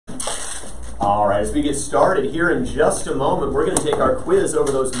All right, as we get started here in just a moment, we're going to take our quiz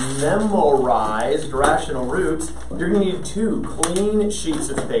over those memorized rational roots. You're going to need 2 clean sheets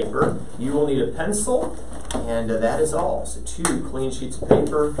of paper. You will need a pencil, and that is all. So 2 clean sheets of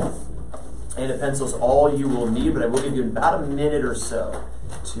paper and a pencil is all you will need, but I will give you about a minute or so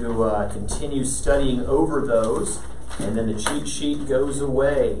to continue studying over those, and then the cheat sheet goes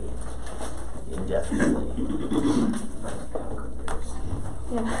away indefinitely.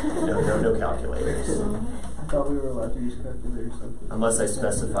 Yeah. No calculators. I thought we were allowed to use calculators. Unless I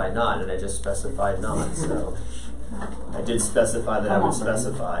specify not, and I just specified not, so I did specify that I would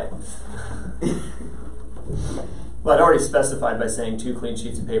specify. Well, I'd already specified by saying 2 clean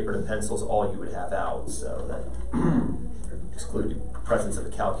sheets of paper and a pencil is all you would have out, so that excluded presence of a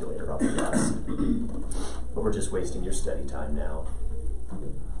calculator on the desk. But we're just wasting your study time now.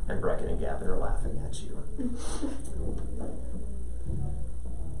 And Brecken and Gavin are laughing at you.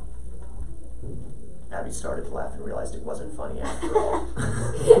 Abby started to laugh and realized it wasn't funny after all.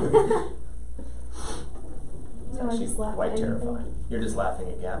 It's actually quite terrifying. You're just laughing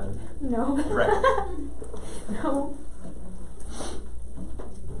at Gavin? No. Right. No.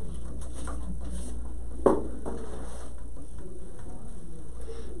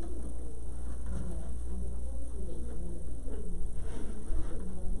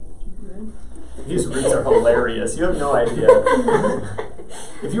 These roots are hilarious. You have no idea.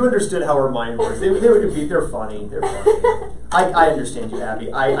 If you understood how our mind works, they're funny. They're funny. I understand you,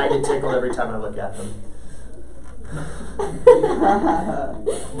 Abby. I get tickled every time I look at them.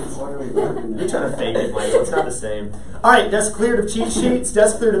 You're trying to fake it, Michael. It's not the same. All right, desk cleared of cheat sheets,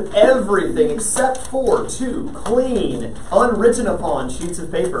 desk cleared of everything except for 2 clean, unwritten upon sheets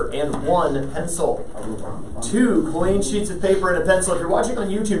of paper and 1 pencil. 2 clean sheets of paper and a pencil. If you're watching on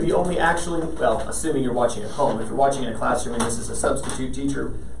YouTube, you only actually, well, assuming you're watching at home, if you're watching in a classroom and this is a substitute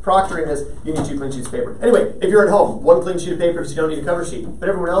teacher proctoring this, you need 2 clean sheets of paper. Anyway, if you're at home, 1 clean sheet of paper because you don't need a cover sheet. But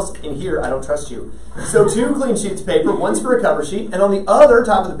everyone else in here, I don't trust you. So 2 clean sheets of paper, one's for a cover sheet, and on the other,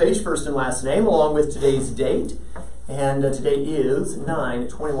 top of the page, first and last name, along with today's date. And today is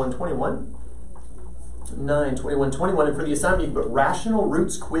 9/21/21. 9/21/21, and for the assignment, you can put Rational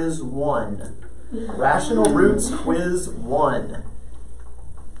Roots Quiz 1. Rational Roots Quiz 1.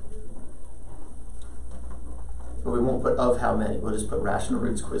 But we won't put of how many. We'll just put Rational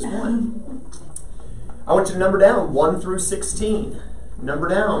Roots Quiz 1. I want you to number down 1 through 16. Number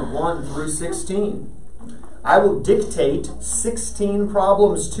down 1 through 16. I will dictate 16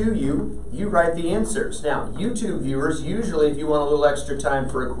 problems to you. You write the answers. Now, YouTube viewers, usually if you want a little extra time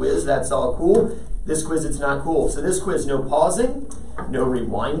for a quiz, that's all cool. This quiz, it's not cool. So this quiz, no pausing, no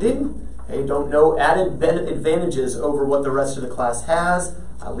rewinding. Okay, no added advantages over what the rest of the class has.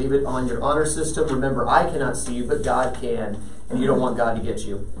 I'll leave it on your honor system. Remember, I cannot see you, but God can. And you don't want God to get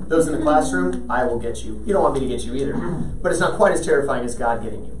you. Those in the classroom, I will get you. You don't want me to get you either. But it's not quite as terrifying as God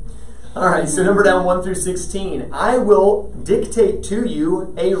getting you. All right, so number down 1 through 16. I will dictate to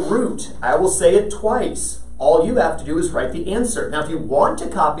you a root. I will say it twice. All you have to do is write the answer. Now, if you want to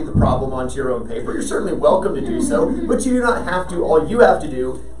copy the problem onto your own paper, you're certainly welcome to do so, but you do not have to. All you have to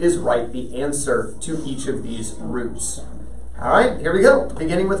do is write the answer to each of these roots. All right, here we go,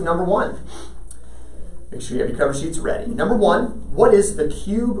 beginning with number 1. Make sure you have your cover sheets ready. Number 1, what is the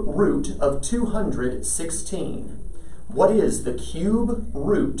cube root of 216? What is the cube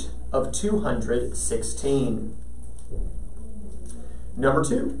root of 216? Number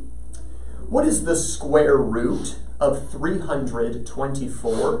 2, what is the square root of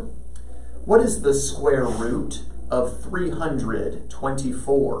 324? What is the square root of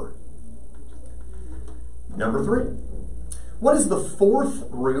 324? Number 3, what is the 4th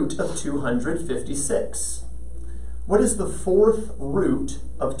root of 256? What is the 4th root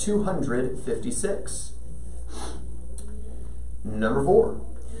of 256? Number 4,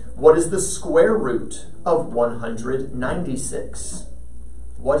 what is the square root of 196?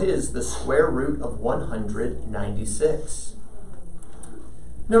 What is the square root of 196?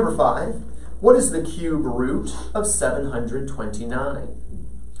 Number 5, what is the cube root of 729?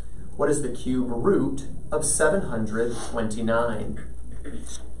 What is the cube root of 729?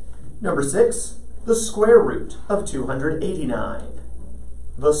 Number 6, the square root of 289.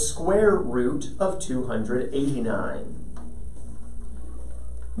 The square root of 289.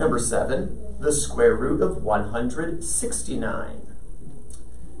 Number 7, the square root of 169.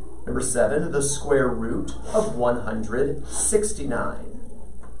 Number 7, the square root of 169.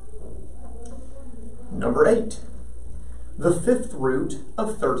 Number 8, the 5th root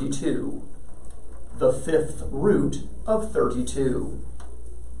of 32. The 5th root of 32.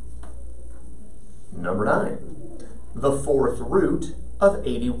 Number 9, the 4th root of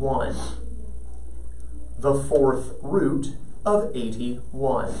 81. the fourth root of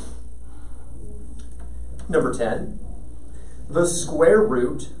 81. Number 10, the square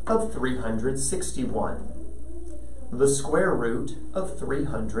root of 361. The square root of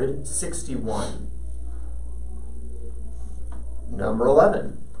 361. Number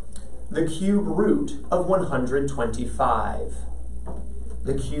 11, the cube root of 125.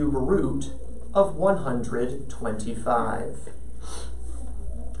 The cube root of 125.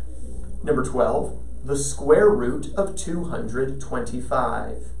 Number 12, the square root of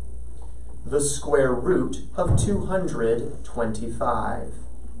 225. The square root of 225.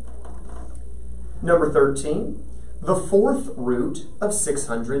 Number 13, the fourth root of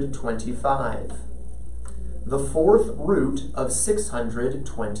 625. The fourth root of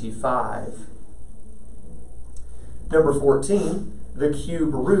 625. Number 14, the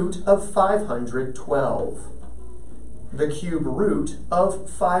cube root of 512. The cube root of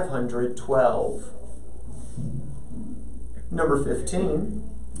 512. Number 15,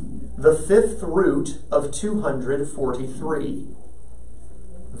 the fifth root of 243.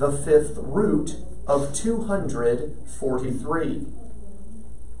 The fifth root of 243.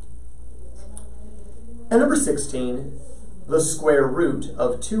 And number 16, the square root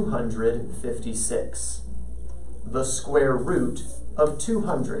of 256. The square root of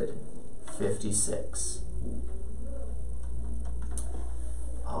 256.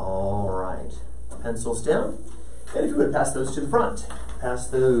 All right, pencils down. And if you would pass those to the front. Pass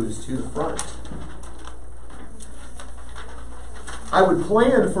those to the front. I would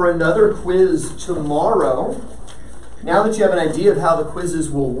plan for another quiz tomorrow. Now that you have an idea of how the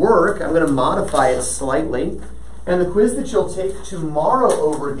quizzes will work, I'm going to modify it slightly. And the quiz that you'll take tomorrow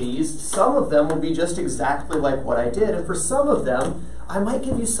over these, some of them will be just exactly like what I did. And for some of them, I might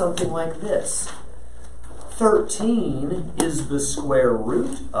give you something like this. 13 is the square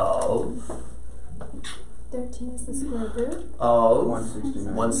root of... 13 is the square root of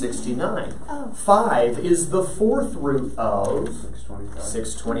 169. 169. Oh. 5 is the fourth root of 625.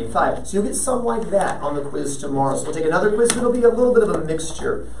 625. So you'll get some like that on the quiz tomorrow. So we'll take another quiz, but it'll be a little bit of a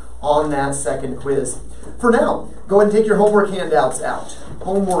mixture on that second quiz. For now, go ahead and take your homework handouts out.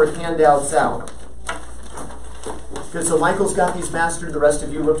 Homework handouts out. Good, so Michael's got these mastered. The rest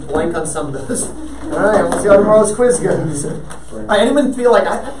of you looked blank on some of those. All right, we'll see how tomorrow's quiz goes. All right, anyone feel like,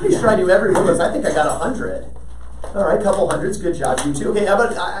 I'm pretty sure I do every quiz. I think I got 100. All right, couple hundreds. Good job, you two. Okay, how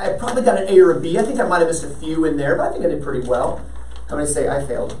about, I probably got an A or a B. I think I might have missed a few in there, but I think I did pretty well. I'm going to say I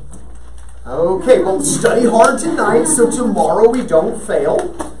failed. Okay, well, study hard tonight so tomorrow we don't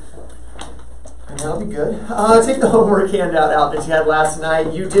fail. And that'll be good. Take the homework handout out that you had last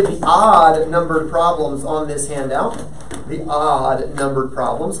night. You did the odd numbered problems on this handout. The odd numbered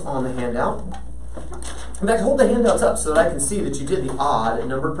problems on the handout. In fact, hold the handouts up so that I can see that you did the odd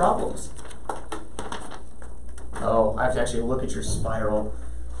numbered problems. Oh, I have to actually look at your spiral.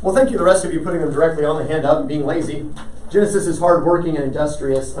 Well, thank you, the rest of you, putting them directly on the handout and being lazy. Genesis is hardworking and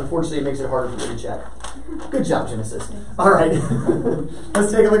industrious. Unfortunately, it makes it harder for you to check. Good job, Genesis. All right,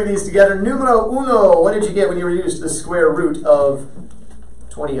 let's take a look at these together. Numero uno, what did you get when you reduced the square root of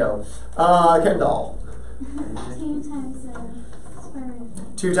 20? Kendall. 2 times the square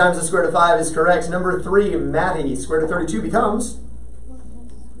root. 2 times the square root of 5 is correct. Number 3, Maddie, square root of 32 becomes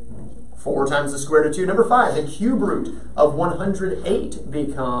 4 times the square root of 2. Number 5, the cube root of 108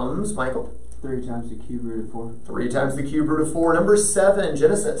 becomes, Michael? 3 times the cube root of 4. 3 times the cube root of 4. Number 7,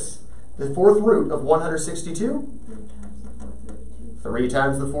 Genesis, the fourth root of 162? 3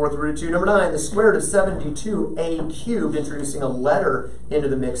 times the fourth root of 2. Number 9, the square root of 72a cubed, introducing a letter into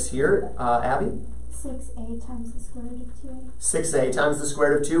the mix here. Abby? 6a times the square root of 2a. 6a times the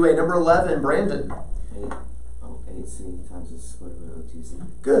square root of 2a. Number 11, Brandon? 8c times the square root of 2c.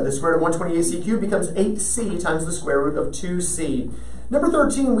 Good. The square root of 128c cubed becomes 8c times the square root of 2c. Number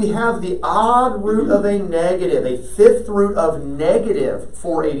 13, we have the odd root of a negative, a fifth root of negative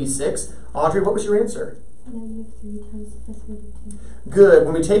 486. Audrey, what was your answer? Negative 3 times the fifth root of 2. Good.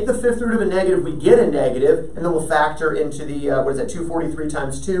 When we take the fifth root of a negative, we get a negative, and then we'll factor into the, 243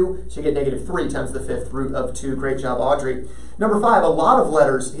 times 2, so you get negative 3 times the fifth root of 2. Great job, Audrey. Number 5, a lot of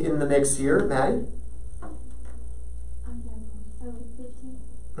letters in the mix here. Maddie? 15.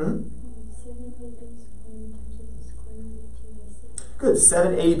 Hmm? 7ab squared times the square root of 2ac. Good.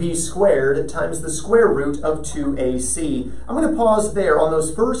 7ab squared times the square root of 2ac. I'm going to pause there on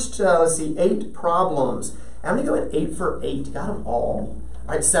those first, 8 problems. I'm going to go at 8 for 8. You got them all.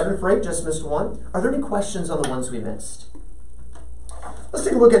 All right, 7 for 8, just missed 1. Are there any questions on the ones we missed? Let's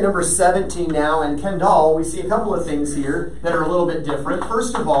take a look at number 17 now. And Kendall, we see a couple of things here that are a little bit different.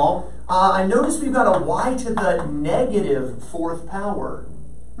 First of all, I notice we've got a y to the negative 4th power.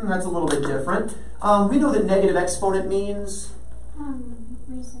 That's a little bit different. We know that negative exponent means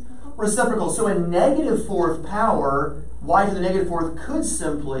Reciprocal. reciprocal. So a negative fourth power, y to the negative fourth, could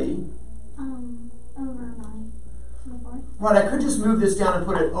simply... Over y to the fourth. Right, I could just move this down and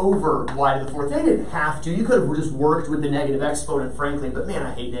put it over y to the fourth. They didn't have to. You could have just worked with the negative exponent, frankly, but man,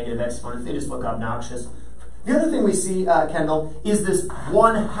 I hate negative exponents. They just look obnoxious. The other thing we see, Kendall, is this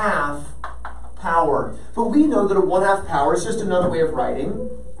 1/2 power. But we know that a 1/2 power is just another way of writing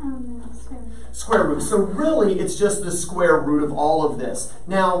Square root. square root. So really, it's just the square root of all of this.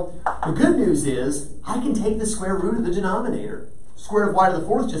 Now, the good news is, I can take the square root of the denominator. Square root of y to the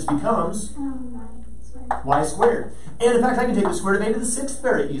fourth just becomes Y squared. y squared. And in fact, I can take the square root of a to the sixth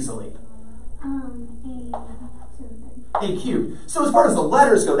very easily. A to the third. A cubed. So as far as the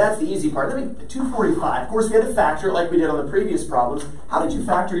letters go, that's the easy part. Let me 245. Of course, we had to factor it like we did on the previous problems. How did you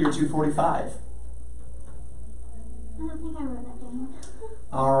factor your 245? I don't think I wrote that down.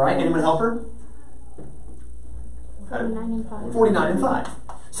 All right. Anyone help her? 49 and 5. 49 and 5.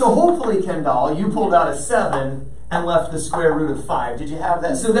 So hopefully, Kendall, you pulled out a 7 and left the square root of 5. Did you have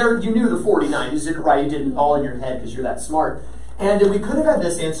that? So there, you knew the 49. You just didn't write. You did it all in your head because you're that smart. And we could have had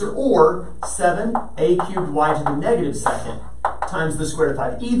this answer, or 7a cubed y to the negative second times the square root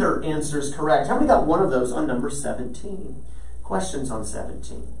of 5. Either answer is correct. How many got one of those on number 17? Questions on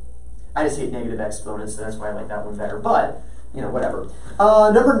 17. I just hate negative exponents, so that's why I like that one better. But, you know, whatever.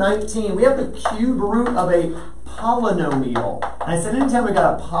 Number 19, we have the cube root of a polynomial. And I said anytime we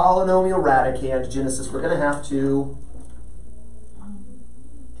got a polynomial radicand, Genesis, we're going to have to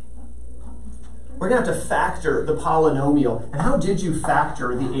factor the polynomial. And how did you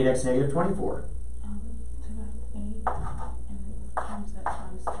factor the 8x negative 24?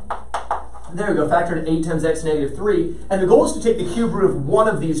 There we go, factor in 8 times x negative 3. And the goal is to take the cube root of one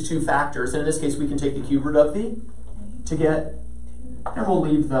of these two factors. And in this case, we can take the cube root of the to get, and we'll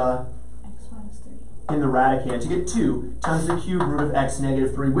leave the in the radicand to get 2 times the cube root of x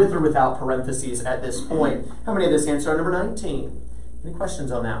negative 3 with or without parentheses at this point. How many of this answer on number 19? Any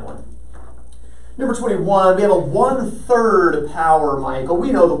questions on that one? Number 21, we have a 1/3 power, Michael.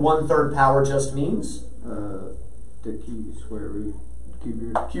 We know the 1/3 power just means? The square root, cube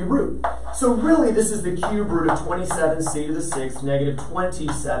root. Cube root. So really, this is the cube root of 27c to the 6th negative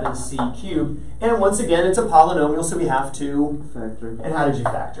 27c cubed. And once again, it's a polynomial, so we have to Factor. And how did you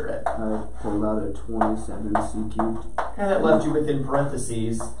factor it? I pulled out a 27c cubed. And that left you within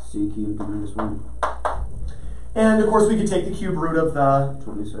parentheses. C cubed minus 1. And of course, we could take the cube root of the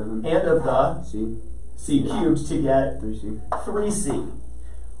 27. and of the C cubed to get 3c. 3c.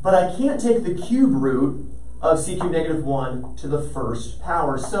 But I can't take the cube root of c cubed negative 1 to the first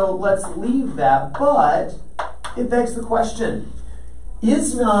power. So let's leave that, but it begs the question.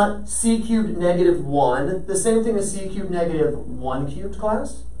 Is not c cubed negative 1 the same thing as c cubed negative 1 cubed,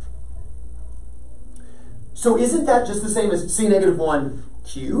 class? So isn't that just the same as c negative 1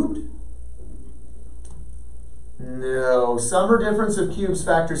 cubed? No. Sum or difference of cubes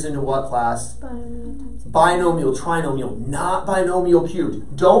factors into what, class? Binomial, trinomial, not binomial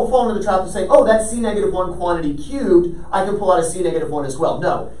cubed. Don't fall into the trap of saying, oh, that's c negative 1 quantity cubed. I can pull out a c negative 1 as well.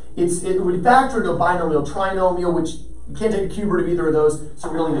 No. It would factor into a binomial, trinomial, which you can't take a cube root of either of those, so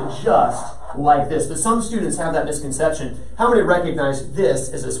we're going to leave it just like this. But some students have that misconception. How many recognize this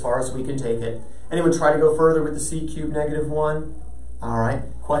is as far as we can take it? Anyone try to go further with the c cubed negative 1? All right.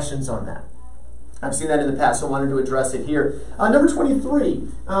 Questions on that? I've seen that in the past, so I wanted to address it here. Number 23, we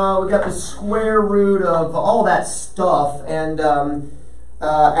got the square root of all that stuff. And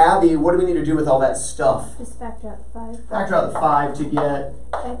Abby, what do we need to do with all that stuff? Just factor out the 5. Factor out the 5 to get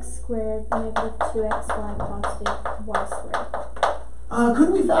X squared negative 2xy constant y squared.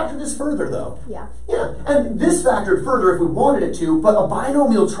 Couldn't we factor this further, though? Yeah. Yeah, and this factored further if we wanted it to, but a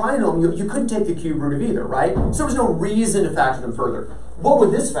binomial, trinomial, you couldn't take the cube root of either, right? So there was no reason to factor them further. What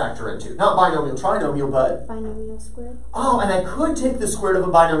would this factor into? Not binomial, trinomial, but... Binomial squared. Oh, and I could take the square root of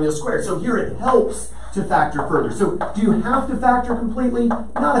a binomial squared. So here it helps to factor further. So do you have to factor completely?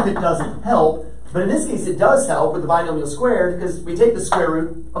 Not if it doesn't help. But in this case, it does help with the binomial squared because we take the square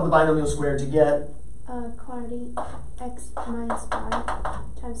root of the binomial squared to get... quantity x minus y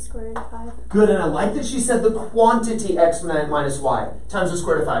times the square root of 5. Good, and I like that she said the quantity x minus y times the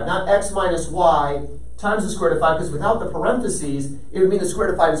square root of 5. Not x minus y times the square root of 5, because without the parentheses, it would mean the square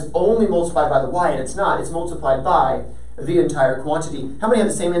root of 5 is only multiplied by the y, and it's not. It's multiplied by the entire quantity. How many have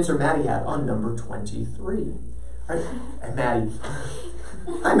the same answer Maddie had on number 23? All right, and Maddie.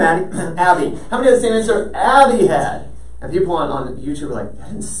 Hi, Maddie. Abby. How many have the same answer Abby had? And people on YouTube are like, that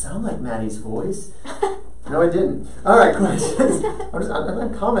didn't sound like Maddie's voice. No, it didn't. All right, questions. I'm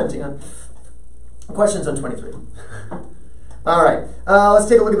not commenting on questions on 23. All right, let's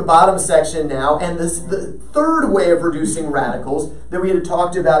take a look at the bottom section now. And the third way of reducing radicals that we had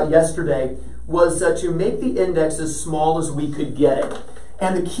talked about yesterday was to make the index as small as we could get it.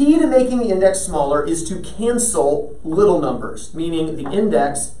 And the key to making the index smaller is to cancel little numbers, meaning the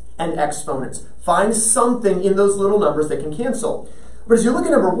index and exponents. Find something in those little numbers that can cancel. But as you look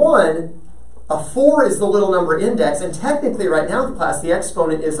at number 1, a 4 is the little number index, and technically right now in the class, the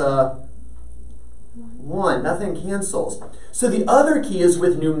exponent is a 1. Nothing cancels. So the other key is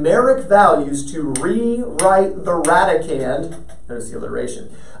with numeric values to rewrite the radicand, notice the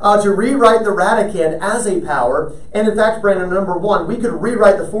alliteration, to rewrite the radicand as a power. And in fact, Brandon, number 1, we could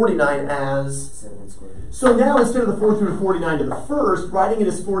rewrite the 49 as 7 squared. So now instead of the 4th root of 49 to the first, writing it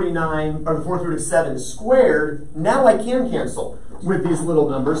as 49, or the 4th root of 7 squared, now I can cancel with these little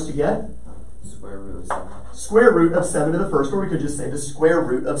numbers to get Square root of 7. square root of 7 to the first, or we could just say the square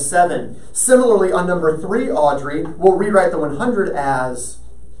root of 7. Similarly, on number 3, Audrey, we'll rewrite the 100 as...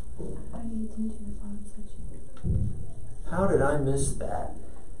 How did I miss that?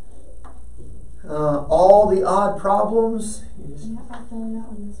 All the odd problems.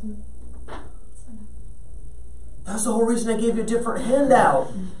 That's the whole reason I gave you a different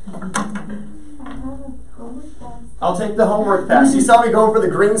handout. I'll take the homework pass. You saw me going for the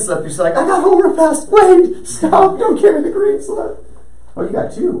green slip. You're like, I got homework pass. Wait, stop. Don't carry the green slip. Oh, you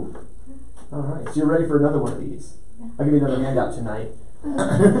got 2. All right. So you're ready for another one of these. I'll give you another handout tonight.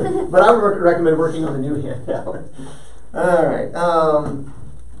 But I would recommend working on the new handout. All right.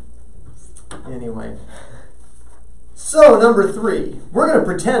 Anyway. So, number 3. We're going to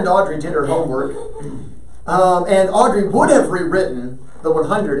pretend Audrey did her homework. And Audrey would have rewritten the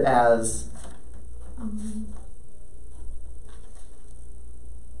 100 as...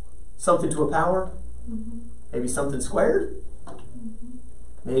 something to a power? Maybe something squared?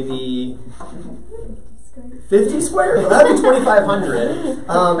 Maybe 50 squared? Well, that'd be 2,500.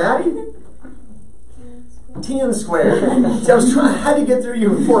 Maddie? 10 squared. See, I was trying, how do you get through you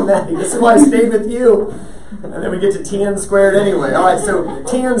before Maddie? This is why I stayed with you. And then we get to 10 squared anyway. All right, so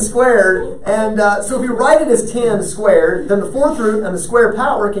 10 squared. And so if you write it as 10 squared, then the 4th root and the square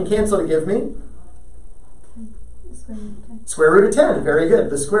power can cancel to give me? Square root of 10. Very good.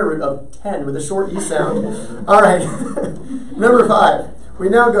 The square root of 10 with a short E sound. All right. Number 5. We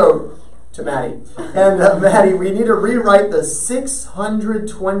now go to Maddie. And Maddie, we need to rewrite the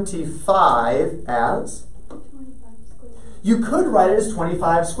 625 as? You could write it as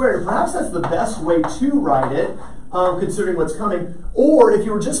 25 squared. Perhaps that's the best way to write it, considering what's coming. Or if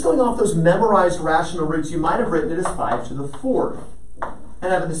you were just going off those memorized rational roots, you might have written it as 5 to the 4th.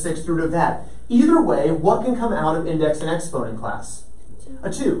 And having the 6th root of that. Either way, what can come out of index and exponent class? A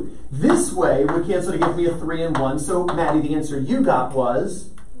 2. This way would cancel to give me a 3 and 1. So, Maddie, the answer you got was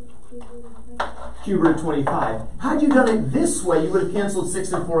cube root of 25. Had you done it this way, you would have canceled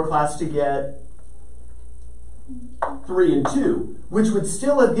 6 and 4 class to get 3 and 2, which would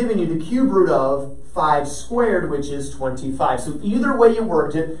still have given you the cube root of 5 squared, which is 25. So either way you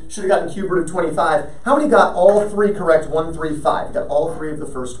worked it, should have gotten cube root of 25. How many got all 3 correct? 1, 3, 5. Got all 3 of the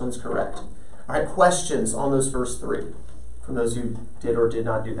first ones correct. All right, questions on those first 3 from those who did or did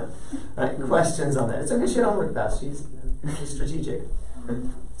not do them. All right, questions on that. It's okay, she had homework pass. She's strategic.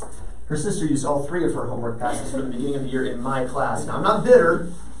 Her sister used all 3 of her homework passes for the beginning of the year in my class. Now, I'm not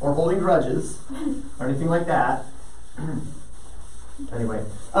bitter or holding grudges or anything like that. Anyway,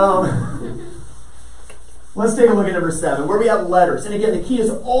 let's take a look at number 7, where we have letters. And again, the key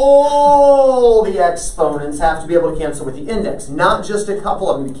is all the exponents have to be able to cancel with the index, not just a couple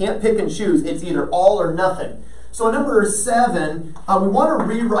of them. You can't pick and choose. It's either all or nothing. So in number 7, we want to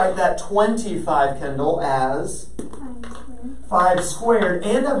rewrite that 25, Kendall, as 5 squared.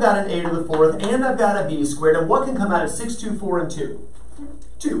 And I've got an a to the 4th, and I've got a b squared. And what can come out of 6, 2, 4, and 2?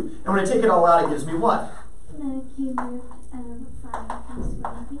 2. And when I take it all out, it gives me what?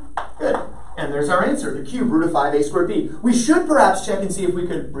 Good. And there's our answer, the cube root of 5a squared b. We should perhaps check and see if we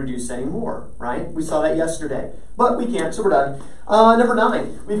could reduce any more, right? We saw that yesterday. But we can't, so we're done. Number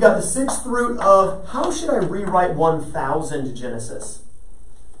 9, we've got the 6th root of, how should I rewrite 1,000 Genesis?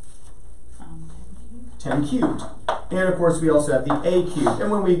 10 cubed. And of course, we also have the a cubed.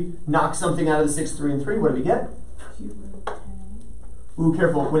 And when we knock something out of the 6, 3, and 3, what do we get? Ooh,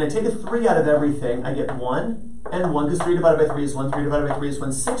 careful. When I take a 3 out of everything, I get 1 and 1, because 3 divided by 3 is 1, 3 divided by 3 is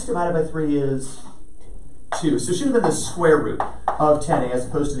 1, 6 divided by 3 is 2. So it should have been the square root of 10a as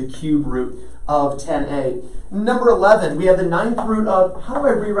opposed to the cube root of 10a. Number 11, we have the 9th root of, how do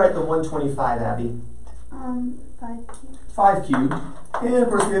I rewrite the 125, Abby? 5 cubed. 5 cubed. And of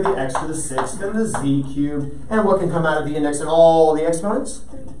course we have the x to the 6th and the z cubed. And what can come out of the index and all the exponents?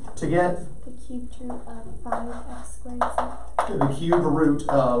 To get? The cubed root of 5x squared z. The cube root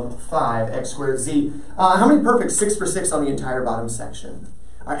of 5x squared z. How many perfect? 6 for 6 on the entire bottom section.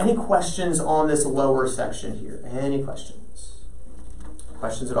 All right, any questions on this lower section here? Any questions?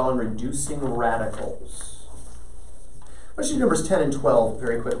 Questions at all on reducing radicals? Let's do numbers 10 and 12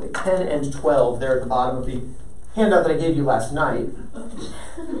 very quickly. 10 and 12 there at the bottom of the handout that I gave you last night.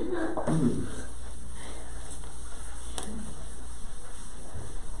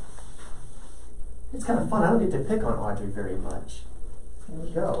 It's kind of fun. I don't get to pick on Audrey very much. Here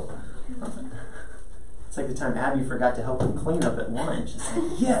we go. It's like the time Abby forgot to help him clean up at lunch. It's like,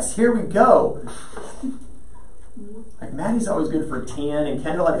 yes, here we go. Like, Maddie's always good for 10, and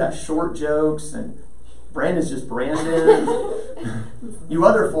Kendall, I've got short jokes, and Brandon's just Brandon. You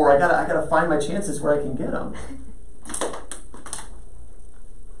other 4, I gotta find my chances where I can get them.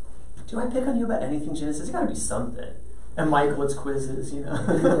 Do I pick on you about anything, Genesis? There's gotta be something. And Michael, it's quizzes, you know. I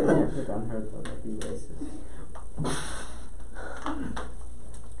can't pick on her though, that'd be racist.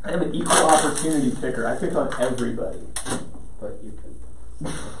 I am an equal opportunity picker. I pick on everybody. But you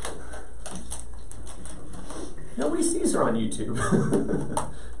can. Nobody sees her on YouTube.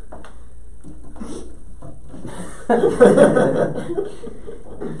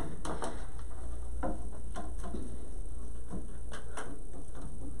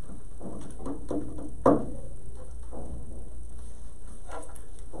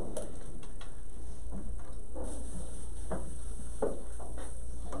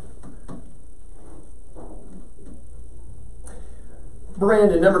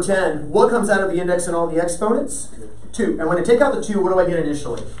 Brandon, number 10. What comes out of the index and all the exponents? 2. And when I take out the 2, what do I get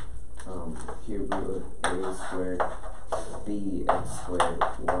initially? Cube root of a squared bx squared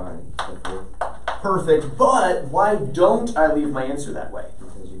y. Perfect. But why don't I leave my answer that way?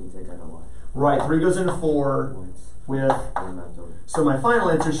 Because you can take out a y. Right. 3 goes into 4 Once. with... And left over. So my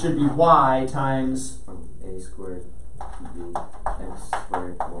final answer should be y times... A squared bx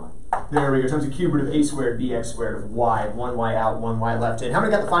squared y. There we go. Times the cube root of a squared bx squared of y. 1 y out, 1 y left in. How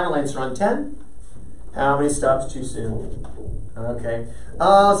many got the final answer on 10? How many stops too soon? Okay.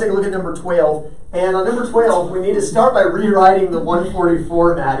 Let's take a look at number 12. And on number 12, we need to start by rewriting the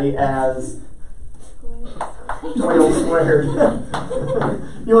 144, Maddie, as 12 squared.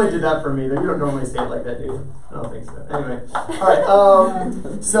 You only did that for me, though. You don't normally say it like that, do you? I don't think so. Anyway. All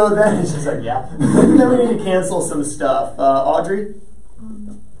right. So then it's just like, yeah. Then we need to cancel some stuff. Audrey?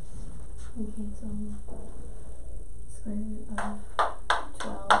 We cancel square root of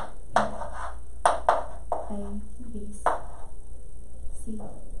 12 a b c.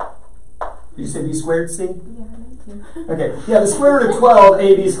 Did you say b squared c? Yeah, I meant to. Okay, yeah, the square root of 12,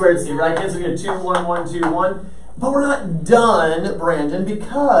 ab squared c, right? Canceling a 2, 1, 1, 2, 1. But we're not done, Brandon,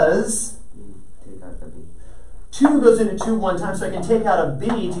 because You take out the b. 2 goes into 2 one time, so I can take out a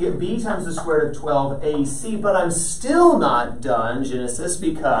b to get b times the square root of 12 ac. But I'm still not done, Genesis,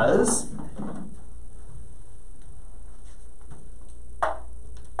 because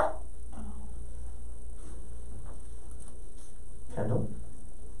Kendall?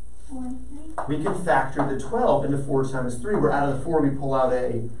 We can factor the 12 into 4 times 3, where out of the 4 we pull out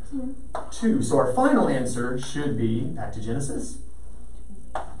a 2. So our final answer should be, back to Genesis.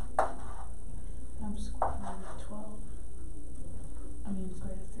 I'm square root of 12. I mean,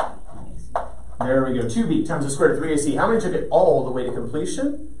 square root of 3 AC. There we go. 2b times the square root of 3ac. How many took it all the way to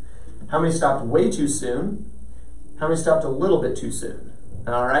completion? How many stopped way too soon? How many stopped a little bit too soon?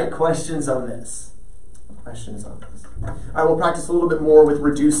 All right, questions on this? Questions on this? All right, we'll practice a little bit more with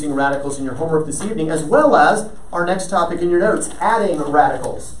reducing radicals in your homework this evening, as well as our next topic in your notes, adding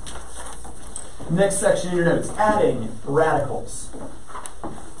radicals. Next section in your notes, adding radicals.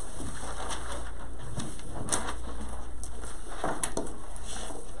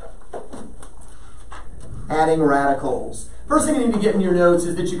 Adding radicals. First thing you need to get in your notes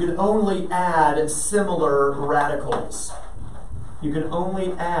is that you can only add similar radicals. You can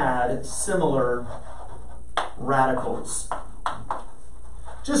only add similar radicals.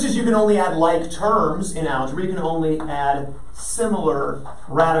 Just as you can only add like terms in algebra, you can only add similar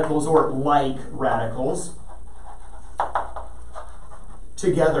radicals or like radicals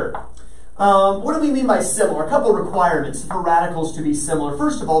together. What do we mean by similar? A couple of requirements for radicals to be similar.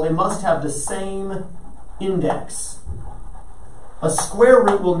 First of all, they must have the same index. A square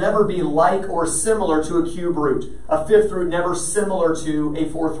root will never be like or similar to a cube root. A fifth root never similar to a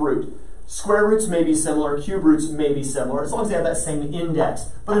fourth root. Square roots may be similar, cube roots may be similar, as long as they have that same index.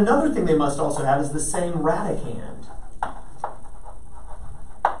 But another thing they must also have is the same radicand.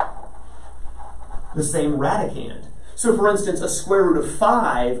 The same radicand. So for instance, a square root of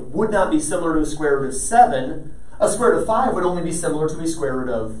 5 would not be similar to a square root of 7. A square root of 5 would only be similar to a square root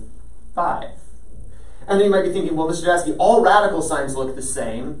of 5. And then you might be thinking, well, Mr. Dasky, all radical signs look the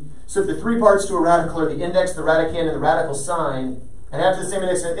same. So if the three parts to a radical are the index, the radicand, and the radical sign, and have the same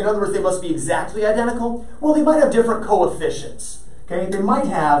index, in other words, they must be exactly identical? Well, they might have different coefficients. Okay, they might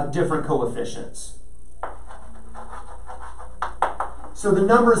have different coefficients. So the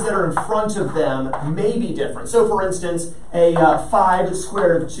numbers that are in front of them may be different. So for instance, a 5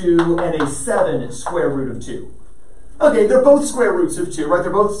 square root of 2 and a 7 square root of 2. Okay, they're both square roots of 2, right?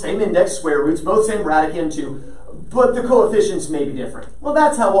 They're both same index square roots, both same radicand 2, but the coefficients may be different. Well,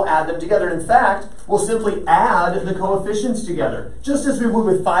 that's how we'll add them together. In fact, we'll simply add the coefficients together, just as we would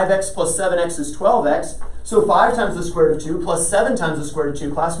with 5x plus 7x is 12x. So 5 times the square root of 2 plus 7 times the square root of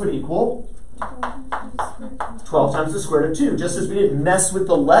 2 class would equal 12 times the square root of 2. Just as we didn't mess with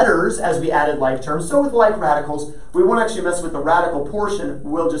the letters as we added like terms, so with like radicals, we won't actually mess with the radical portion,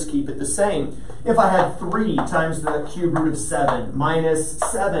 we'll just keep it the same. If I had 3 times the cube root of 7 minus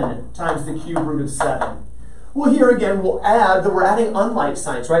 7 times the cube root of 7, well, here again, we're adding unlike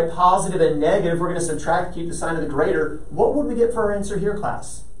signs, right? Positive and negative. We're going to subtract, keep the sign of the greater. What would we get for our answer here,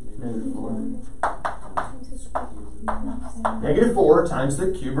 class? Negative 4 times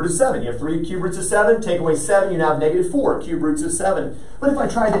the cube root of 7. You have 3 cube roots of 7, take away 7, you now have negative 4 cube roots of 7. But if I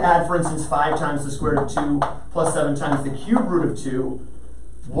tried to add, for instance, 5 times the square root of 2 plus 7 times the cube root of 2,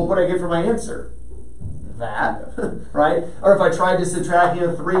 what would I get for my answer? That, right? Or if I tried to subtract,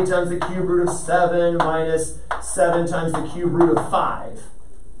 3 times the cube root of 7 minus 7 times the cube root of 5.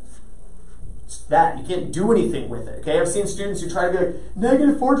 It's that. You can't do anything with it, okay? I've seen students who try to be like,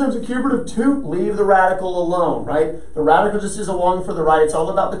 negative 4 times the cube root of 2, leave the radical alone, right? The radical just is along for the right. It's all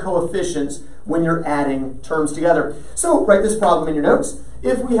about the coefficients when you're adding terms together. So write this problem in your notes.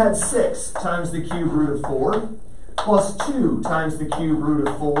 If we had 6 times the cube root of 4 plus 2 times the cube root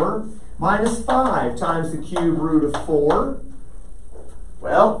of 4 minus 5 times the cube root of 4.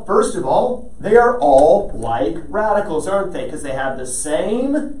 Well, first of all, they are all like radicals, aren't they? Because they have the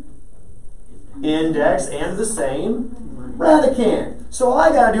same index and the same radicand. So all I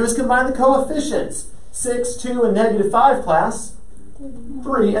got to do is combine the coefficients. 6, 2, and negative 5 class,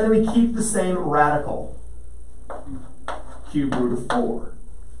 3, and then we keep the same radical. Cube root of 4.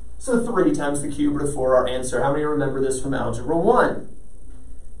 So 3 times the cube root of 4, our answer. How many remember this from Algebra 1?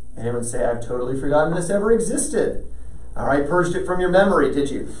 Anyone say, I've totally forgotten this ever existed? All right, purged it from your memory, did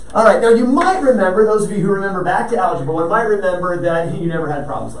you? All right, now you might remember, those of you who remember back to Algebra 1 might remember that you never had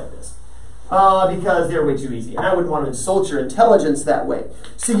problems like this. Because they're way too easy. And I wouldn't want to insult your intelligence that way.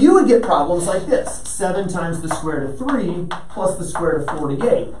 So you would get problems like this. 7 times the square root of 3 plus the square root of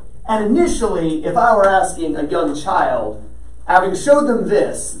 48. And initially, if I were asking a young child, having showed them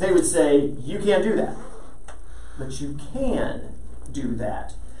this, they would say, you can't do that. But you can do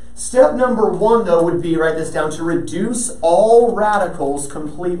that. Step number 1, though, would be, write this down, to reduce all radicals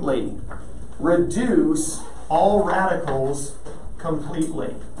completely. Reduce all radicals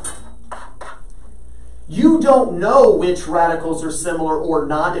completely. You don't know which radicals are similar or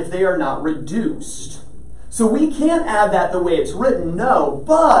not if they are not reduced. So we can't add that the way it's written, no,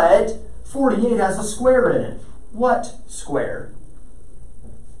 but 48 has a square in it. What square?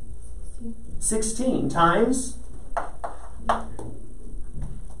 16 times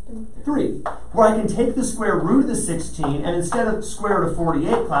 3. Where I can take the square root of the 16, and instead of square root of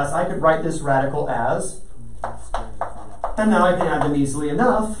 48, class, I could write this radical as, and now I can add them easily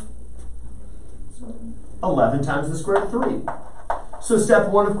enough, 11 times the square root of 3. So step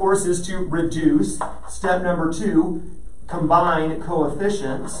 1, of course, is to reduce. Step number 2, combine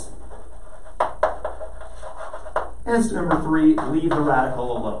coefficients. And step number 3, leave the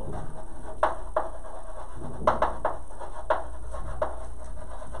radical alone.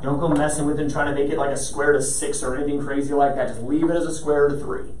 Don't go messing with it and trying to make it like a square root of 6 or anything crazy like that. Just leave it as a square root of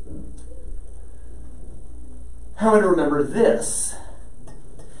 3. How many remember this?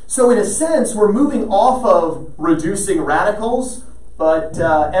 So in a sense, we're moving off of reducing radicals, but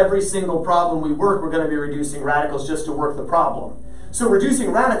every single problem we work, we're going to be reducing radicals just to work the problem. So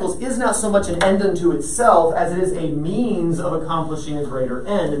reducing radicals is not so much an end unto itself as it is a means of accomplishing a greater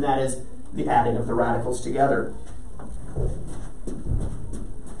end, and that is the adding of the radicals together.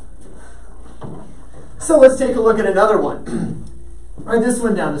 So let's take a look at another one. Write this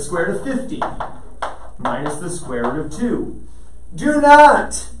one down, the square root of 50 minus the square root of 2. Do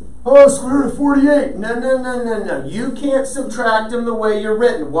not, square root of 48. No. You can't subtract them the way you're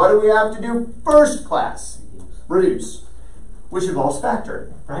written. What do we have to do first, class? Reduce, which involves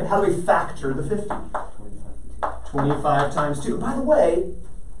factoring, right? How do we factor the 50? 25 times 2. By the way,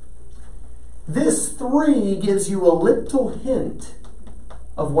 this 3 gives you a little hint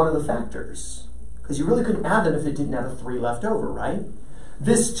of one of the factors. Because you really couldn't add them if it didn't have a 3 left over, right?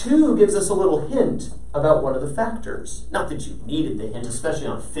 This 2 gives us a little hint about one of the factors. Not that you needed the hint, especially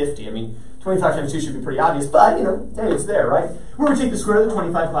on 50. I mean, 25 times 2 should be pretty obvious, but, you know, hey, it's there, right? Where do we take the square root of the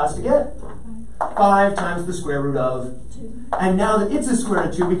 25 class to get? 5 times the square root of 2. And now that it's a square root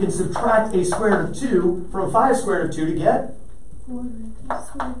of 2, we can subtract a square root of 2 from 5 square root of 2 to get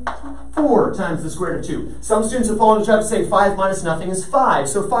 4 times the square root of 2. Some students have fallen into the trap to say 5 minus nothing is 5.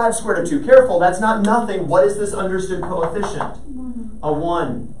 So 5 square root of 2. Careful, that's not nothing. What is this understood coefficient? A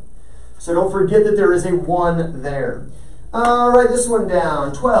 1. So don't forget that there is a 1 there. Write this one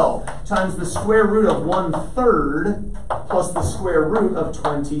down. 12 times the square root of 1/3 plus the square root of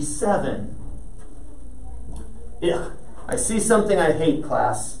 27. Ugh, I see something I hate,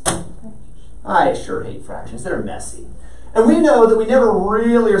 class. I sure hate fractions. They're messy. And we know that we never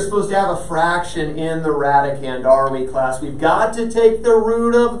really are supposed to have a fraction in the radicand, are we, class? We've got to take the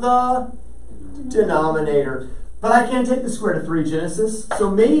root of the denominator. But I can't take the square root of 3, Genesis, so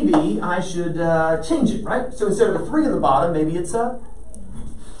maybe I should change it, right? So instead of a 3 in the bottom, maybe it's a...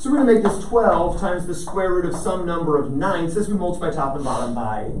 So we're going to make this 12 times the square root of some number of 9, since we multiply top and bottom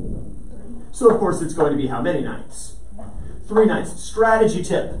by... So of course it's going to be how many 9ths? 3 9ths. Strategy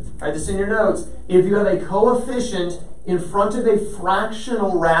tip. Write this in your notes. If you have a coefficient in front of a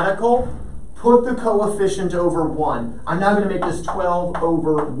fractional radical, put the coefficient over 1. I'm now going to make this 12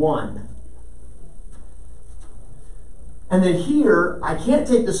 over 1. And then here, I can't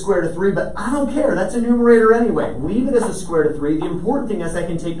take the square root of 3, but I don't care. That's a numerator anyway. Leave it as a square root of 3. The important thing is I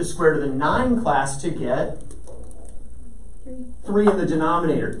can take the square root of the 9 class to get 3 in the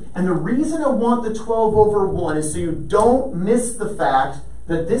denominator. And the reason I want the 12 over 1 is so you don't miss the fact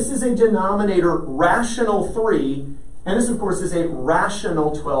that this is a denominator rational 3, and this, of course, is a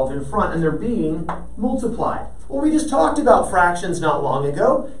rational 12 in front, and they're being multiplied. Well, we just talked about fractions not long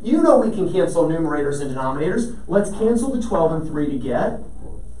ago. You know we can cancel numerators and denominators. Let's cancel the 12 and 3 to get,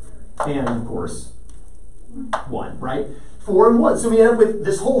 and, of course, 1, right? 4 and 1. So we end up with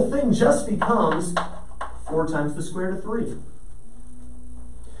this whole thing just becomes 4 times the square root of 3.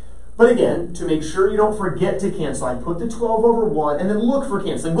 But again, to make sure you don't forget to cancel, I put the 12 over 1 and then look for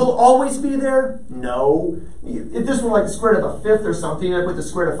canceling. Will it always be there? No. If this were like the square root of a fifth or something, I'd put the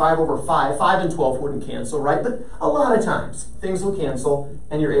square root of 5 over 5. 5 and 12 wouldn't cancel, right? But a lot of times, things will cancel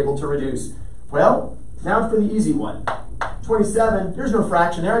and you're able to reduce. Well, now for the easy one. 27, there's no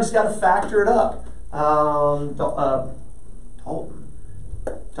fraction there. I just got to factor it up.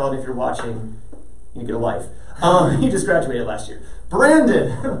 Dalton, if you're watching, you get a life. You just graduated last year.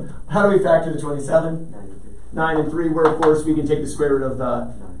 Brandon, how do we factor the 27? 9 and 3, where, of course, we can take the square root of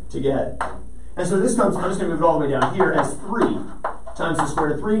the to get. And so this comes, I'm just going to move it all the way down here as 3 times the square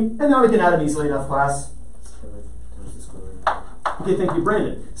root of 3. And now we can add them easily enough, class. Okay, thank you,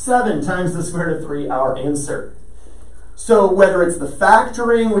 Brandon. 7 times the square root of 3, our answer. So whether it's the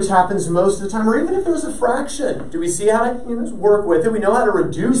factoring, which happens most of the time, or even if there's a fraction, do we see how to work with it? We know how to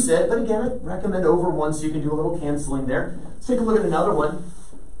reduce it, but again, I recommend over 1 so you can do a little canceling there. Let's take a look at another one.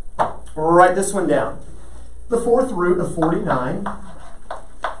 We'll write this one down. The 4th root of 49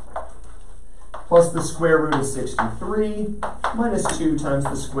 plus the square root of 63 minus 2 times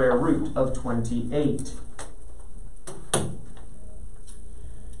the square root of 28.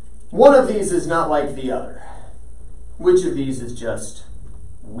 One of these is not like the other. Which of these is just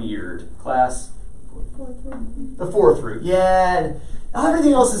weird, class? The 4th root. Yeah.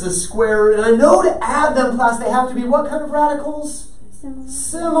 Everything else is a square root. And I know to add them, class, they have to be what kind of radicals?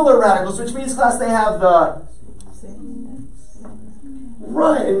 Similar radicals, which means, class, they have the...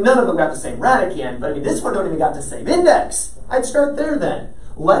 Right, and none of them got the same radicand, but I mean, this one don't even got the same index. I'd start there then.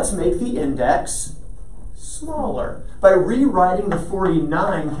 Let's make the index smaller by rewriting the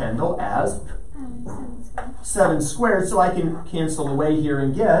 49, Kendall, as 7 squared, so I can cancel away here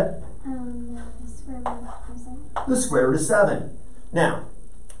and get the square root of 7. Now,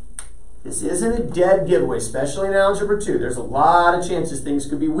 this isn't a dead giveaway, especially in Algebra 2. There's a lot of chances things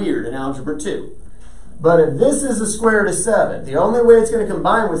could be weird in Algebra 2. But if this is a square root of 7, the only way it's going to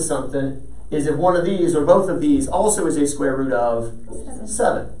combine with something is if one of these or both of these also is a square root of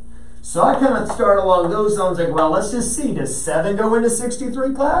 7. So I kind of start along those zones like, well, let's just see. Does 7 go into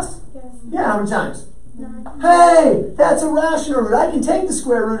 63, class? Yes. Yeah, how many times? 9. Hey, that's a rational root. I can take the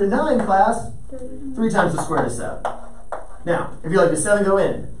square root of 9, class. 3 times the square root of 7. Now, if you're like, does 7 go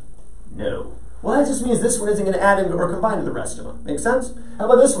in? No. Well, that just means this one isn't going to add in or combine to the rest of them. Make sense? How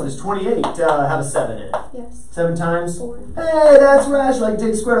about this one? Is 28 have a 7 in it? Yes. 7 times? 4. Hey, that's rational. I can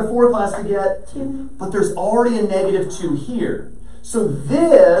take the square root of 4, class, to get 2. But there's already a negative 2 here. So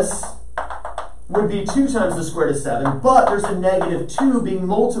this would be 2 times the square root of 7, but there's a negative 2 being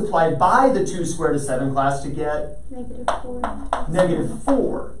multiplied by the 2 square root of 7 class to get Negative 4. negative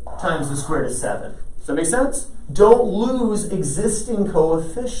 4 times the square root of 7. Does that make sense? Don't lose existing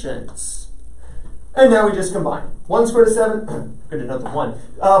coefficients. And now we just combine. 1 square root of 7, good to note the 1,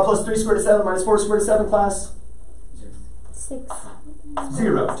 plus 3 square root of 7 minus 4 square root of 7 class, 6.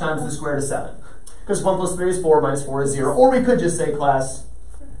 0 times the square root of 7. Because 1 plus 3 is 4 minus 4 is 0. Or we could just say class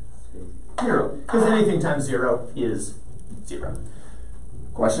 0. Because anything times 0 is 0.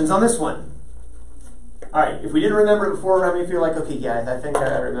 Questions on this one? Alright, if we didn't remember it before, how many feel like, okay, yeah, I think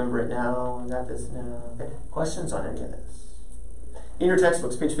I remember it now, I got this now. Okay. Questions on any of this? In your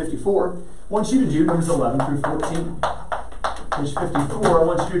textbooks, page 54, I want you to do numbers 11 through 14. Page 54, I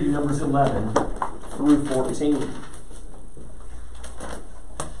want you to do numbers 11 through 14.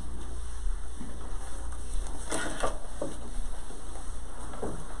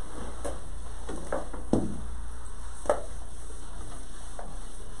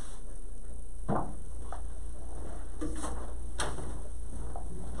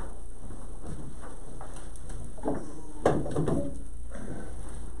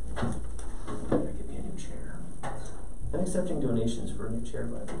 Accepting donations for a new chair,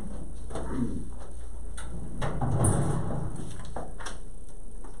 by the way.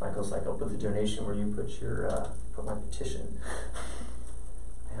 Michael's like, I'll put the donation where you put your put my petition.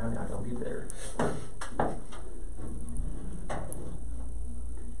 Man, I'm not gonna be there.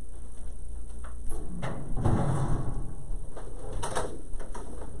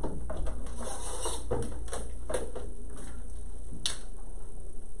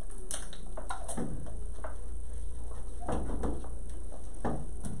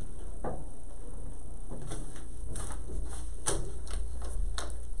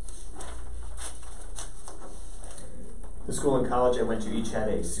 The school and college I went to each had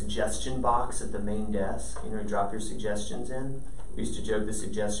a suggestion box at the main desk. You know, you drop your suggestions in. We used to joke the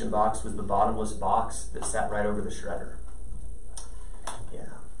suggestion box was the bottomless box that sat right over the shredder.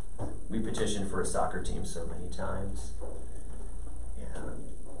 Yeah. We petitioned for a soccer team so many times. Yeah.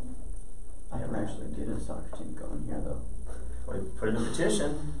 I can actually get a soccer team going here, though. Well, you put in a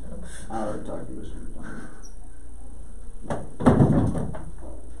petition. I already talked to this.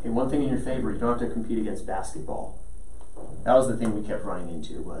 Hey, one thing in your favor, you don't have to compete against basketball. That was the thing we kept running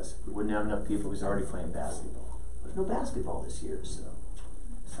into, was we wouldn't have enough people who was already playing basketball. There's no basketball this year, so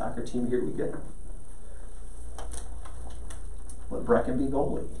soccer team, here we go. Let Brecken be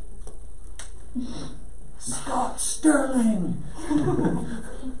goalie. Scott Sterling!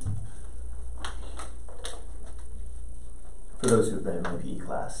 For those who have been in my PE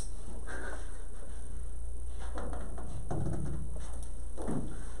class.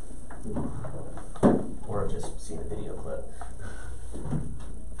 Or I've just seen a video clip.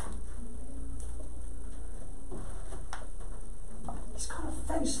 He's got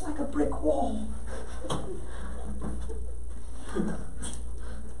a face like a brick wall.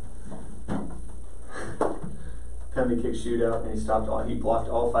 Penalty kick shootout, and he blocked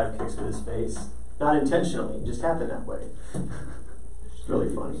all 5 kicks with his face. Not intentionally, it just happened that way. It's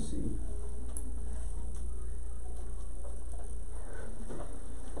really funny to see.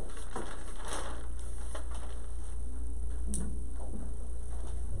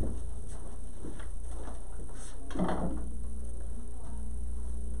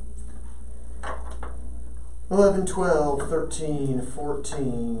 $11, $12, $13,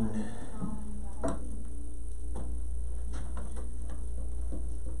 $14.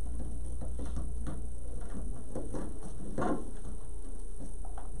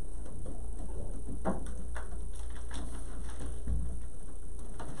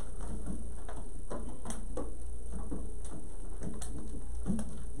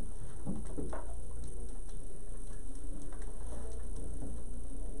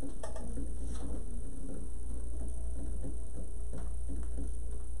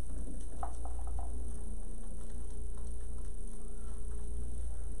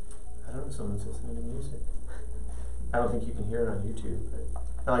 Someone's listening to music. I don't think you can hear it on YouTube, but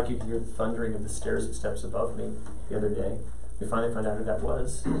I like you can hear the thundering of the stairs and steps above me the other day. We finally found out who that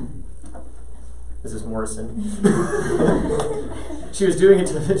was. Mrs. Morrison. She was doing it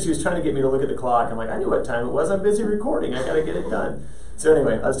she was trying to get me to look at the clock. I'm like, I knew what time it was. I'm busy recording. I gotta get it done. So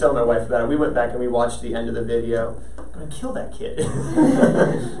anyway, I was telling my wife about it. We went back and we watched the end of the video. I'm gonna kill that kid.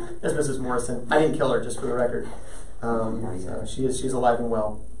 That's Mrs. Morrison. I didn't kill her, just for the record. So she's alive and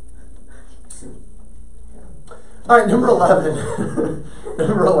well. All right, number 11.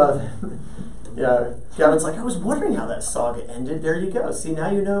 Number 11. Yeah, Gavin's like, I was wondering how that saga ended. There you go. See, now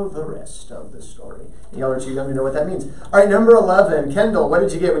you know the rest of the story. Y'all are too young to know what that means. All right, number 11. Kendall, what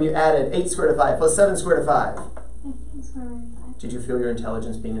did you get when you added 8 squared to 5 plus 7 squared to 5? 15 square root of 5. Did you feel your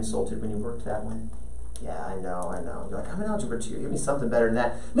intelligence being insulted when you worked that one? Yeah, I know. You're like, I'm in Algebra 2. Give me something better than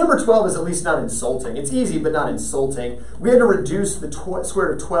that. Number 12 is at least not insulting. It's easy, but not insulting. We had to reduce the square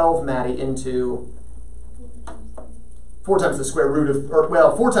root of 12, Maddie, into 4 times the square root of, or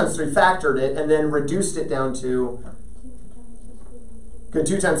well, 4 times 3 factored it, and then reduced it down to, good,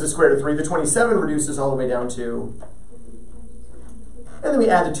 2 times the square root of 3. The 27 reduces all the way down to, and then we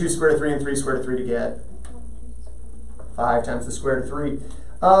add the 2 square root of 3 and 3 square root of 3 to get 5 times the square root of 3.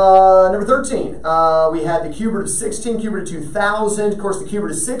 Number 13, we had the cube root of 16, cube root of 2,000. Of course, the cube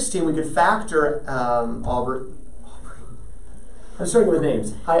root of 16, we could factor, Aubrey. I'm starting with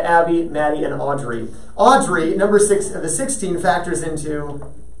names. Hi, Abby, Maddie, and Audrey. Audrey, number 6, the 16 factors into,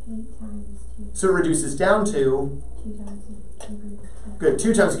 8 times 2. so it reduces down to, 2 times the cube root of 2. good,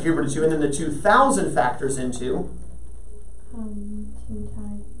 2 times the cube root of 2, and then the 2,000 factors into,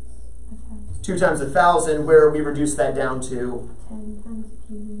 2 times 1,000, where we reduce that down to 10 times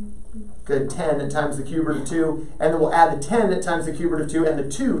the cube root of 2. good, 10 times the cube root of 2, and then we'll add the 10 times the cube root of 2 and the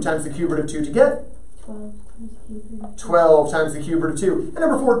 2 times the cube root of 2 to get 12 times the cube root of 2. 12 times the cube root of 2. And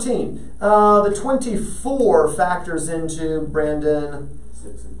number 14, the 24 factors into, Brandon,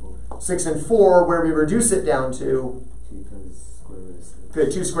 6 and 4. 6 and 4, where we reduce it down to, 2 times the square root of 6.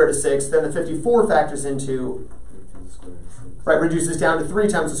 good, 2 squared of 6. Then the 54 factors into, 3 times the square root of 6. right, reduces down to 3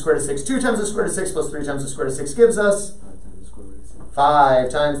 times the square root of 6. 2 times the square root of 6 plus 3 times the square root of 6 gives us 5 times the square root of 6. 5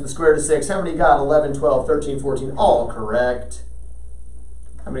 times the square root of 6. How many got? 11, 12, 13, 14. All correct.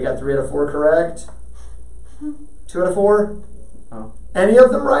 How many got 3 out of 4 correct? 2 out of 4? Oh. Any of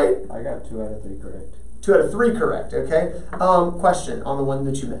them right? I got 2 out of 3 correct. 2 out of 3 correct, okay? Question on the one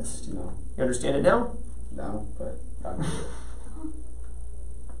that you missed. No. You understand it now? No, but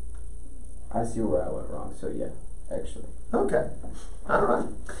I see where I went wrong, so yeah, actually. Okay. All right.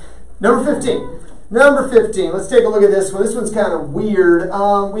 Number 15. Number 15. Let's take a look at this one. This one's kind of weird.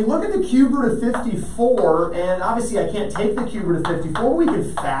 We look at the cube root of 54, and obviously I can't take the cube root of 54. We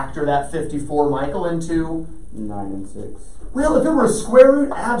can factor that 54, Michael, into 9 and 6. well, if it were a square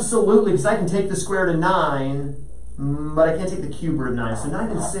root, absolutely, because I can take the square root of 9, but I can't take the cube root of 9. So 9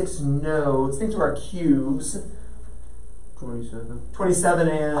 and 6, no. Let's think to our cubes. 27. 27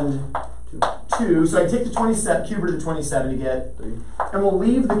 and 2. So I can take the 27, cube root of the 27 to get 3. and we'll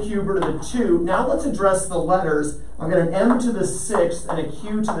leave the cube root of the 2. Now let's address the letters. I've got an m to the 6th and a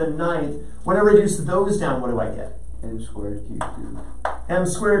q to the 9th. When I reduce those down, what do I get? M squared q cubed. M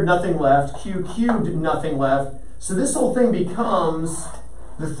squared, nothing left. Q cubed, nothing left. So this whole thing becomes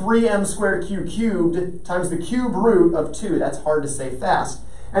the 3m squared q cubed times the cube root of 2. That's hard to say fast.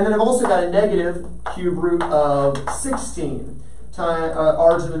 And then I've also got a negative cube root of 16.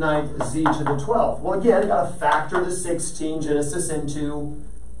 R to the 9th, z to the 12th. Well, again, I've got to factor the 16 Genesis into,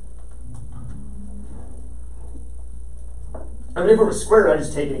 I mean, if it were squared, I'd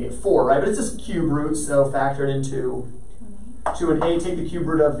just take it and get 4, right? But it's just cube root, so factor it into 2 and 8. Take the cube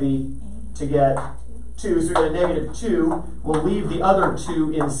root of the, to get 2, so we got a negative 2. We'll leave the other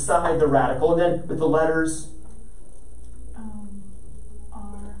 2 inside the radical, and then with the letters,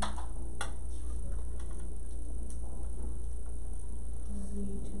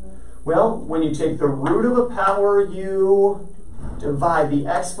 well, when you take the root of a power, you divide the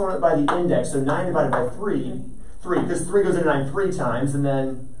exponent by the index. So 9 divided by 3, because 3 goes into 9 3 times, and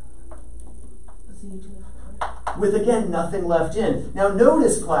then with, again, nothing left in. Now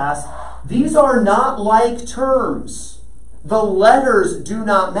notice, class, these are not like terms. The letters do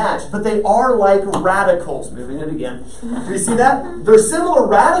not match, but they are like radicals. Moving it again. Do you see that? They're similar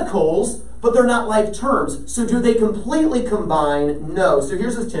radicals, but they're not like terms. So do they completely combine? No. So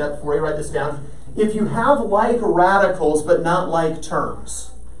here's a tip for you. Write this down. If you have like radicals but not like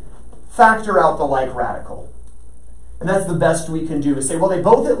terms, factor out the like radical. And that's the best we can do, is say, well, they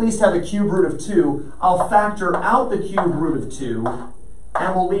both at least have a cube root of 2. I'll factor out the cube root of 2,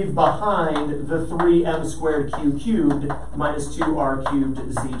 and we'll leave behind the 3m squared q cubed minus 2r cubed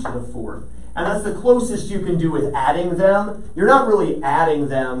z to the 4th. And that's the closest you can do with adding them. You're not really adding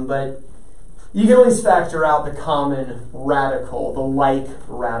them, but you can at least factor out the common radical, the like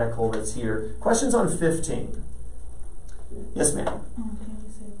radical that's here. Questions on 15? Yes, ma'am.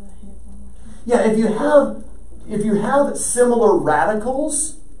 Yeah, if you have similar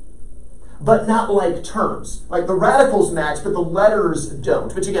radicals, but not like terms. Like the radicals match, but the letters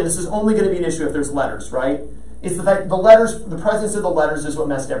don't. Which again, this is only going to be an issue if there's letters, right? It's the fact the letters, the presence of the letters is what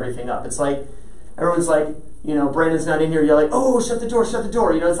messed everything up. It's like, Everyone's like, you know, Brandon's not in here. You're like, oh, shut the door, shut the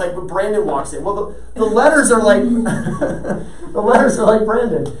door. You know, it's like when Brandon walks in. Well, the letters are like, the letters are like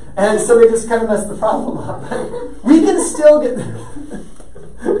Brandon. And so they just kind of mess the problem up. We can still get,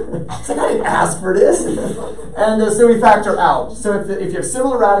 it's like, I didn't ask for this. And so we factor out. So if you have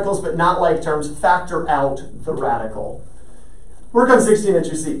similar radicals but not like terms, factor out the radical. Work on 16 at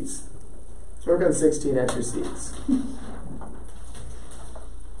your seats. Work on 16 at your seats.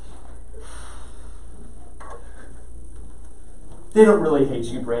 They don't really hate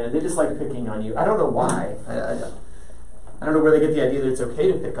you, Brandon. They just like picking on you. I don't know why. I don't know where they get the idea that it's okay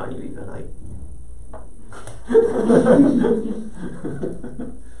to pick on you even.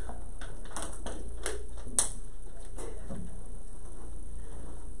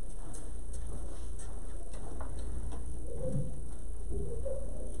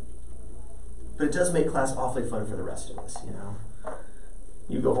 But it does make class awfully fun for the rest of us, you know.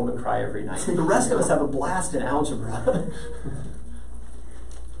 You go home and cry every night. The rest of us have a blast in algebra.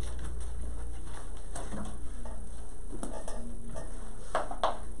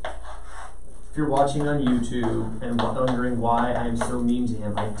 If you're watching on YouTube and wondering why I'm so mean to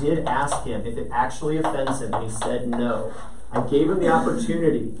him, I did ask him if it actually offends him, and he said no. I gave him the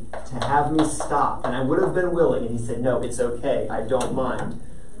opportunity to have me stop, and I would have been willing, and he said, no, it's okay, I don't mind.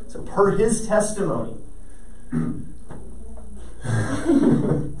 So per his testimony,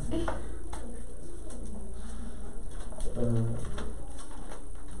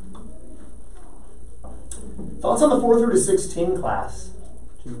 thoughts on the 4 through to 16 class?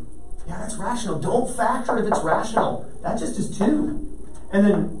 2. Yeah, that's rational. Don't factor if it's rational. That just is 2. And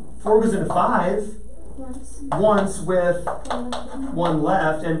then 4 goes into 5 once with 1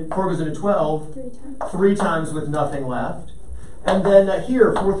 left, and 4 goes into 12 3 times with nothing left. And then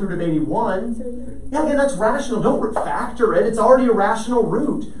here, 4 through to 81. Yeah, again, that's rational. Don't factor it. It's already a rational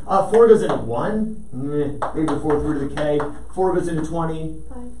root. 4 goes into 1. Maybe 4 through to the k. 4 goes into 20.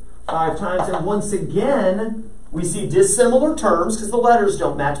 5 times. And once again, we see dissimilar terms because the letters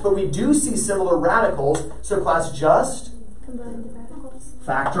don't match, but we do see similar radicals. So class, just Combine the radicals.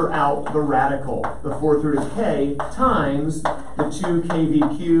 Factor out the radical, the 4 through to k, times the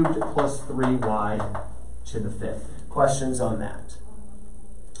 2kv cubed plus 3y to the 5th. Questions on that?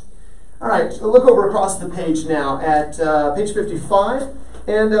 All right, so look over across the page now at page 55,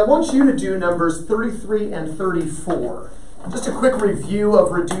 and I want you to do numbers 33 and 34. Just a quick review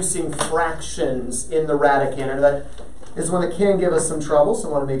of reducing fractions in the radicator. That is one that can give us some trouble, so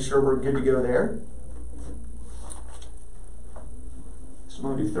I want to make sure we're good to go there. So I'm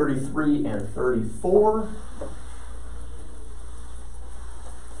going to do 33 and 34.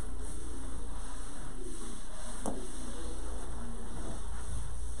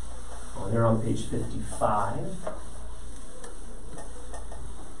 Oh, they're on page 55.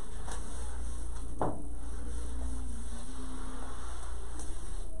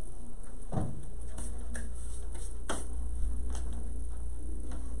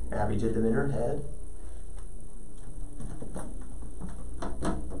 Abby did them in her head.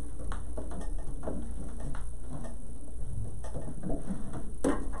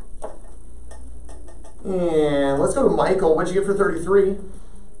 And let's go to Michael. What'd you get for 33?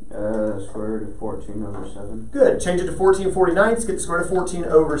 Square root of 14 over 7. Good. Change it to 14/49. Let's get the square root of 14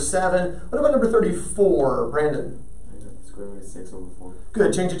 over 7. What about number 34, Brandon? I got the square root of 6 over 4.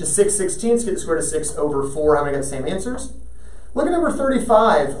 Good. Change it to 6/16. Let's get the square root of 6 over 4. How many got the same answers? Look at number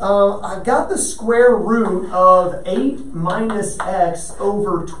 35. I've got the square root of 8 minus x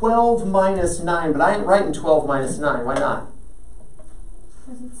over 12 minus 9, but I ain't writing 12 minus 9. Why not?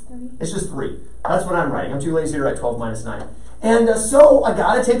 Because it's 3. It's just 3. That's what I'm writing. I'm too lazy to write 12 minus 9. And so I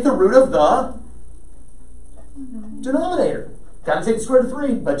got to take the root of the denominator. Got to take the square root of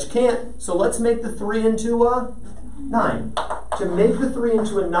 3, but you can't. So let's make the 3 into a 9. To make the 3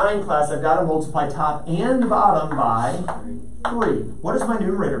 into a 9 class, I've got to multiply top and bottom by 3. What does my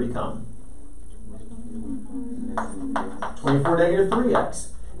numerator become? 24 negative 3x.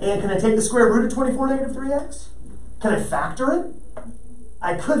 And can I take the square root of 24 negative 3x? Can I factor it?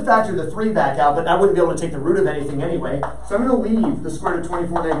 I could factor the 3 back out, but I wouldn't be able to take the root of anything anyway. So I'm going to leave the square root of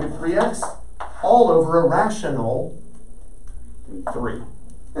 24 negative 3x all over a rational 3.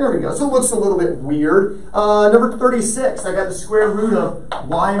 There we go. So it looks a little bit weird. Number 36, I got the square root of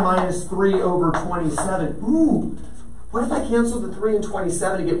y minus 3 over 27. Ooh, what if I cancel the 3 and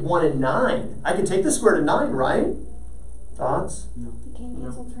 27 to get 1 and 9? I can take the square root of 9, right? Thoughts? You can't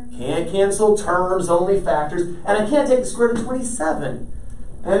cancel terms. Can't cancel terms, only factors. And I can't take the square root of 27.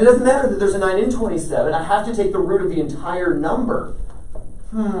 And it doesn't matter that there's a 9 in 27. I have to take the root of the entire number.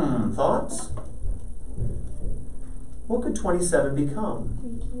 Thoughts? What could 27 become?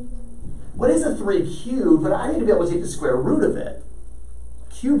 3 cubed. What is a 3 cubed? But I need to be able to take the square root of it.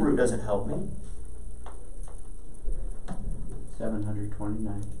 Cube root doesn't help me.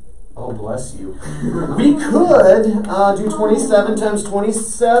 729. Oh, bless you. We could do 27 times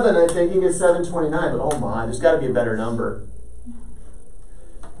 27. I think you get 729, but oh my, there's got to be a better number.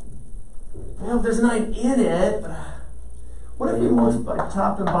 Well, there's a 9 in it, but what if we multiply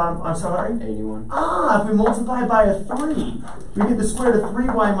top and bottom? I'm sorry? 81. If we multiply by a 3, we get the square root of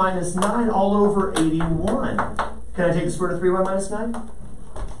 3y minus 9 all over 81. Can I take the square root of 3y minus 9?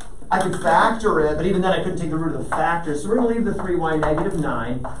 I could factor it, but even then I couldn't take the root of the factor. So we're going to leave the 3y negative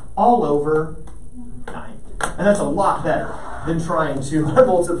 9 all over 9. And that's a lot better than trying to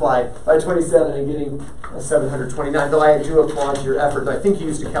multiply by 27 and getting 729. Though I do applaud your effort. I think you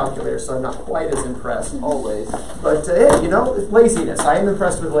used a calculator, so I'm not quite as impressed always. But hey, you know, it's laziness. I am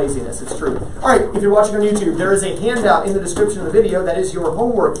impressed with laziness. It's true. All right, if you're watching on YouTube, there is a handout in the description of the video. That is your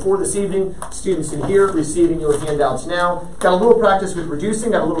homework for this evening. Students in here receiving your handouts now. Got a little practice with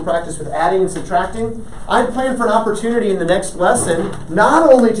reducing, got a little practice with adding and subtracting. I plan for an opportunity in the next lesson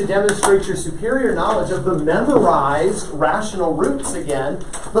not only to demonstrate your superior knowledge of the memorized rational roots again,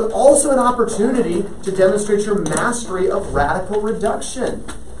 but also an opportunity to demonstrate your mastery of radical reduction.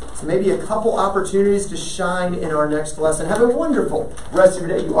 So maybe a couple opportunities to shine in our next lesson. Have a wonderful rest of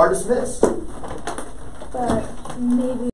your day. You are dismissed. But maybe